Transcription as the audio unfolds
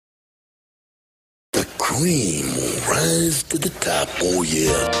cream will rise to the top, oh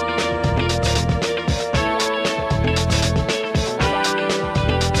yeah.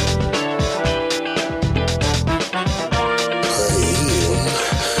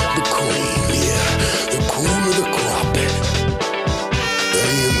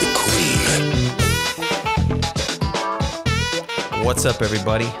 What's up,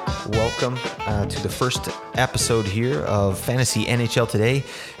 everybody? Welcome to the first episode here of Fantasy NHL Today.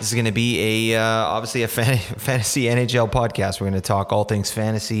 This is going to be obviously a fantasy NHL podcast. We're going to talk all things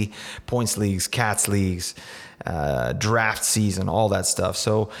fantasy, points leagues, cats leagues, draft season, all that stuff.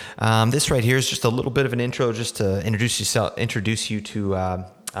 So this right here is just a little bit of an intro, just to introduce you to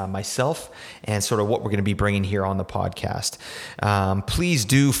myself and sort of what we're going to be bringing here on the podcast. Please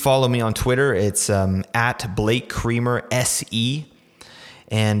do follow me on Twitter. It's at Blake Creamer SE.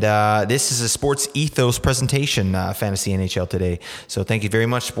 And this is a Sports Ethos presentation, Fantasy NHL Today. So thank you very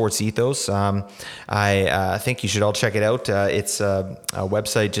much, Sports Ethos. I think you should all check it out. It's a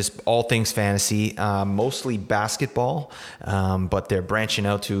website, just all things fantasy, mostly basketball, but they're branching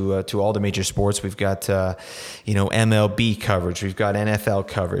out to all the major sports. We've got MLB coverage, we've got NFL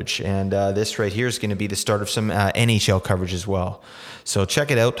coverage, and this right here is going to be the start of some NHL coverage as well. So check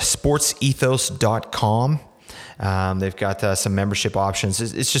it out, sportsethos.com. They've got some membership options.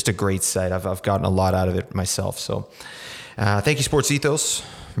 It's just a great site. I've gotten a lot out of it myself. So thank you, Sports Ethos,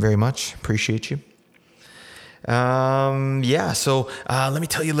 very much. Appreciate you. So let me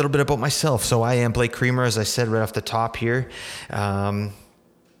tell you a little bit about myself. So I am Blake Creamer, as I said right off the top here. A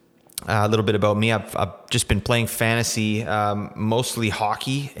little bit about me. I've just been playing fantasy, mostly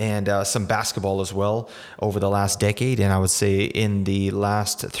hockey and some basketball as well over the last decade. And I would say in the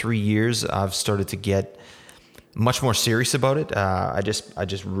last 3 years, I've started to get much more serious about it. I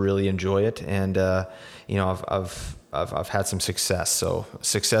just really enjoy it, and I've had some success. So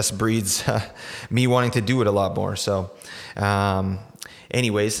success breeds me wanting to do it a lot more. So, over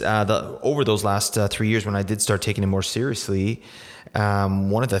those last 3 years, when I did start taking it more seriously,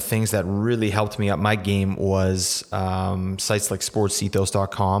 one of the things that really helped me up my game was sites like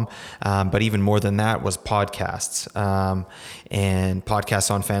sportsethos.com, but even more than that was podcasts, and podcasts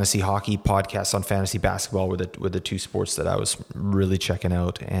on fantasy hockey, podcasts on fantasy basketball were the two sports that I was really checking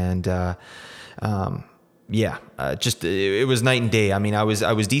out. And it was night and day. I mean, I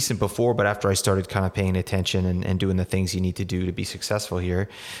was decent before, but after I started kind of paying attention and doing the things you need to do to be successful here,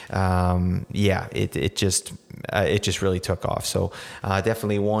 it just really took off. So I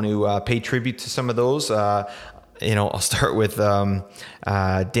definitely want to pay tribute to some of those. I'll start with Dan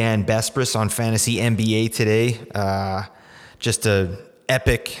Besbris on Fantasy NBA Today. Just a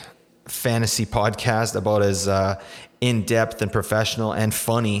epic fantasy podcast, about as in-depth and professional and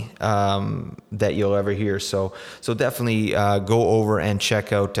funny that you'll ever hear. So definitely go over and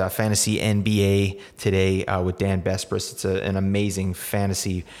check out Fantasy NBA Today with Dan Besbris. It's an amazing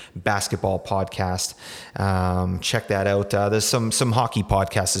fantasy basketball podcast. Check that out. There's some hockey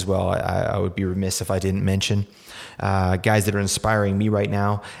podcasts as well. I would be remiss if I didn't mention. Guys that are inspiring me right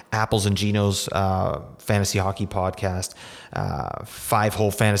now: Apples and Geno's fantasy hockey podcast, 5-Hole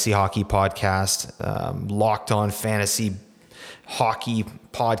Fantasy Hockey podcast, Locked On Fantasy Hockey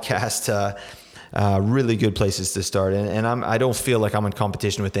podcast. Really good places to start, and I don't feel like I'm in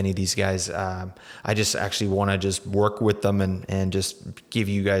competition with any of these guys. I just actually want to just work with them and just give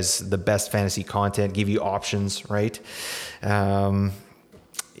you guys the best fantasy content, give you options, right?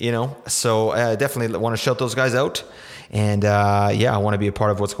 So I definitely want to shout those guys out. And I want to be a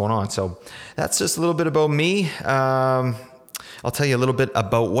part of what's going on. So that's just a little bit about me. I'll tell you a little bit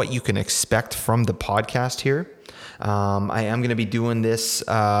about what you can expect from the podcast here. I am going to be doing this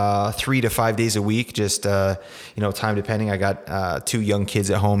 3 to 5 days a week, just, time depending. I got 2 young kids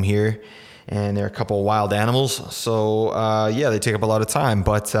at home here, and they're a couple of wild animals. So, they take up a lot of time,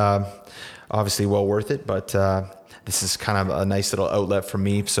 but obviously well worth it. But this is kind of a nice little outlet for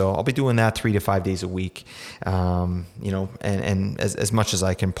me. So I'll be doing that 3 to 5 days a week, and as much as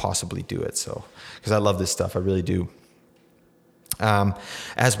I can possibly do it. So, because I love this stuff, I really do.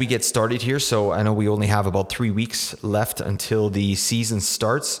 As we get started here, so I know we only have about 3 weeks left until the season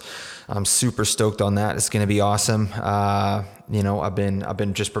starts. I'm super stoked on that. It's going to be awesome. I've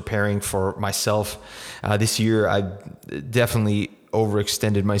been just preparing for myself. This year, I definitely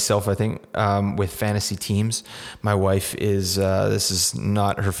overextended myself, I think, with fantasy teams. My wife is, this is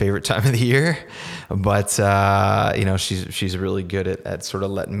not her favorite time of the year, but, she's really good at sort of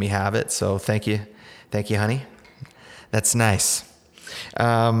letting me have it. So thank you, honey. That's nice.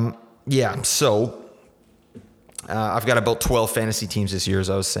 I've got about 12 fantasy teams this year, as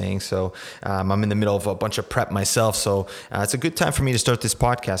I was saying. So I'm in the middle of a bunch of prep myself. So it's a good time for me to start this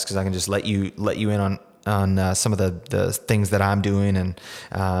podcast because I can just let you in some of the things that I'm doing, and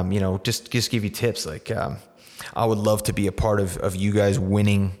just give you tips. Like I would love to be a part of you guys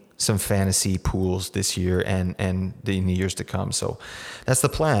winning some fantasy pools this year and in the years to come. So that's the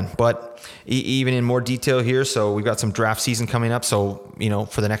plan. But even in more detail here, so we've got some draft season coming up. So,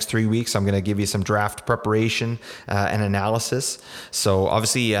 for the next 3 weeks, I'm going to give you some draft preparation and analysis. So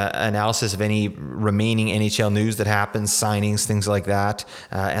obviously analysis of any remaining NHL news that happens, signings, things like that,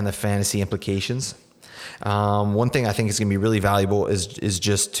 and the fantasy implications. One thing I think is going to be really valuable is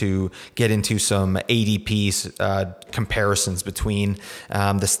just to get into some ADP comparisons between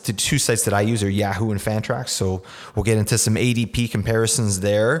the two sites that I use are Yahoo and Fantrax. So we'll get into some ADP comparisons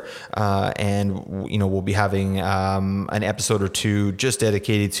there, and we'll be having an episode or two just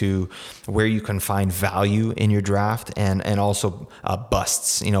dedicated to where you can find value in your draft, and also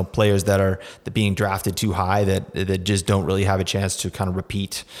busts. Players that are being drafted too high that just don't really have a chance to kind of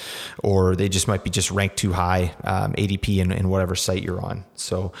repeat, or they just might be just ranked too high ADP in whatever site you're on.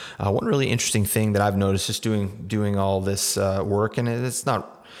 So one really interesting thing that I've noticed just doing all this work, and it's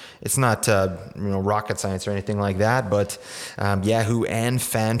not rocket science or anything like that, but Yahoo and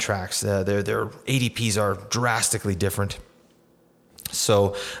Fantrax, their ADPs are drastically different.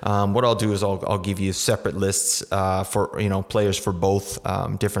 So what I'll do is I'll give you separate lists for players for both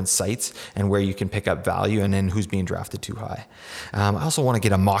different sites and where you can pick up value, and then who's being drafted too high. I also want to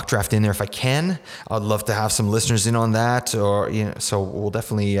get a mock draft in there if I can. I'd love to have some listeners in on that, so we'll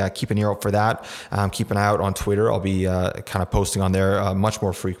definitely keep an ear out for that. Keep an eye out on Twitter. I'll be kind of posting on there much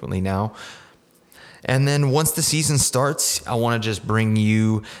more frequently now. And then once the season starts, I want to just bring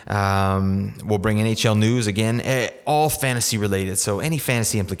you, we'll bring NHL news again, all fantasy related. So any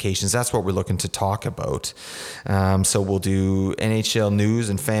fantasy implications, that's what we're looking to talk about. So we'll do NHL news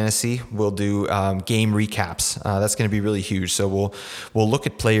and fantasy. We'll do game recaps. That's going to be really huge. So we'll look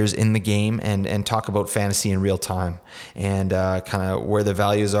at players in the game and talk about fantasy in real time, and kind of where the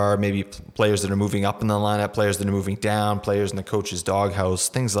values are, maybe players that are moving up in the lineup, players that are moving down, players in the coach's doghouse,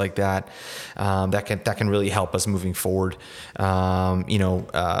 things like that. That can really help us moving forward.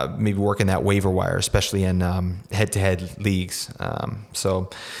 Maybe working that waiver wire, especially in head-to-head leagues. So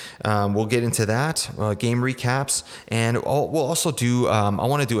we'll get into that, game recaps, and we'll also do. I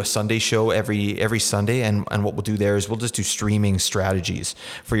want to do a Sunday show every Sunday, and what we'll do there is we'll just do streaming strategies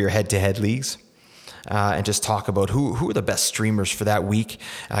for your head-to-head leagues. And just talk about who are the best streamers for that week,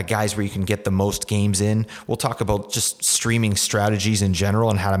 guys where you can get the most games in. We'll talk about just streaming strategies in general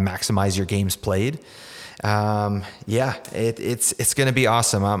and how to maximize your games played. It's going to be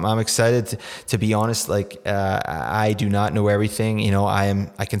awesome. I'm excited to be honest. I do not know everything.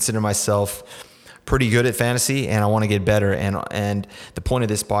 I consider myself pretty good at fantasy, and I want to get better. And the point of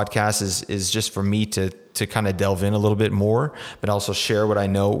this podcast is just for me to kind of delve in a little bit more, but also share what I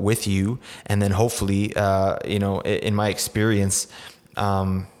know with you. And then hopefully, in my experience,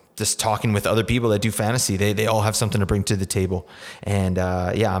 just talking with other people that do fantasy, they all have something to bring to the table. And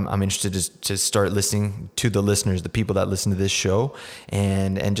I'm interested to start listening to the listeners, the people that listen to this show,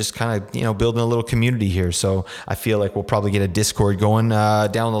 and just kind of building a little community here. So I feel like we'll probably get a Discord going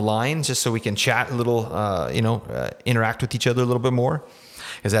down the line, just so we can chat a little, interact with each other a little bit more,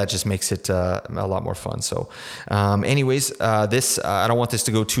 because that just makes it a lot more fun. So anyways, I don't want this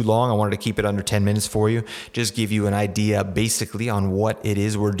to go too long. I wanted to keep it under 10 minutes for you, just give you an idea basically on what it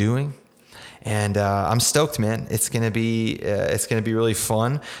is we're doing. And I'm stoked, man. It's gonna be really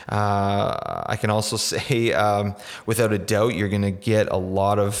fun. I can also say, without a doubt, you're gonna get a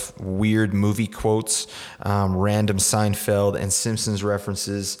lot of weird movie quotes, random Seinfeld and Simpsons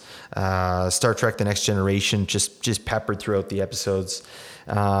references, Star Trek: The Next Generation, just peppered throughout the episodes.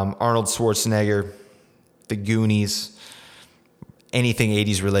 Arnold Schwarzenegger, The Goonies, anything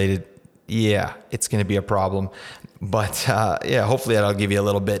 80s related. Yeah, it's going to be a problem. But hopefully that'll give you a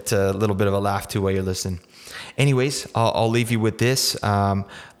little bit of a laugh too while you're listening. Anyways, I'll leave you with this.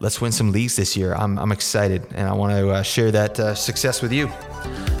 Let's win some leagues this year. I'm excited, and I want to share that success with you.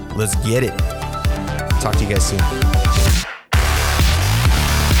 Let's get it. Talk to you guys soon.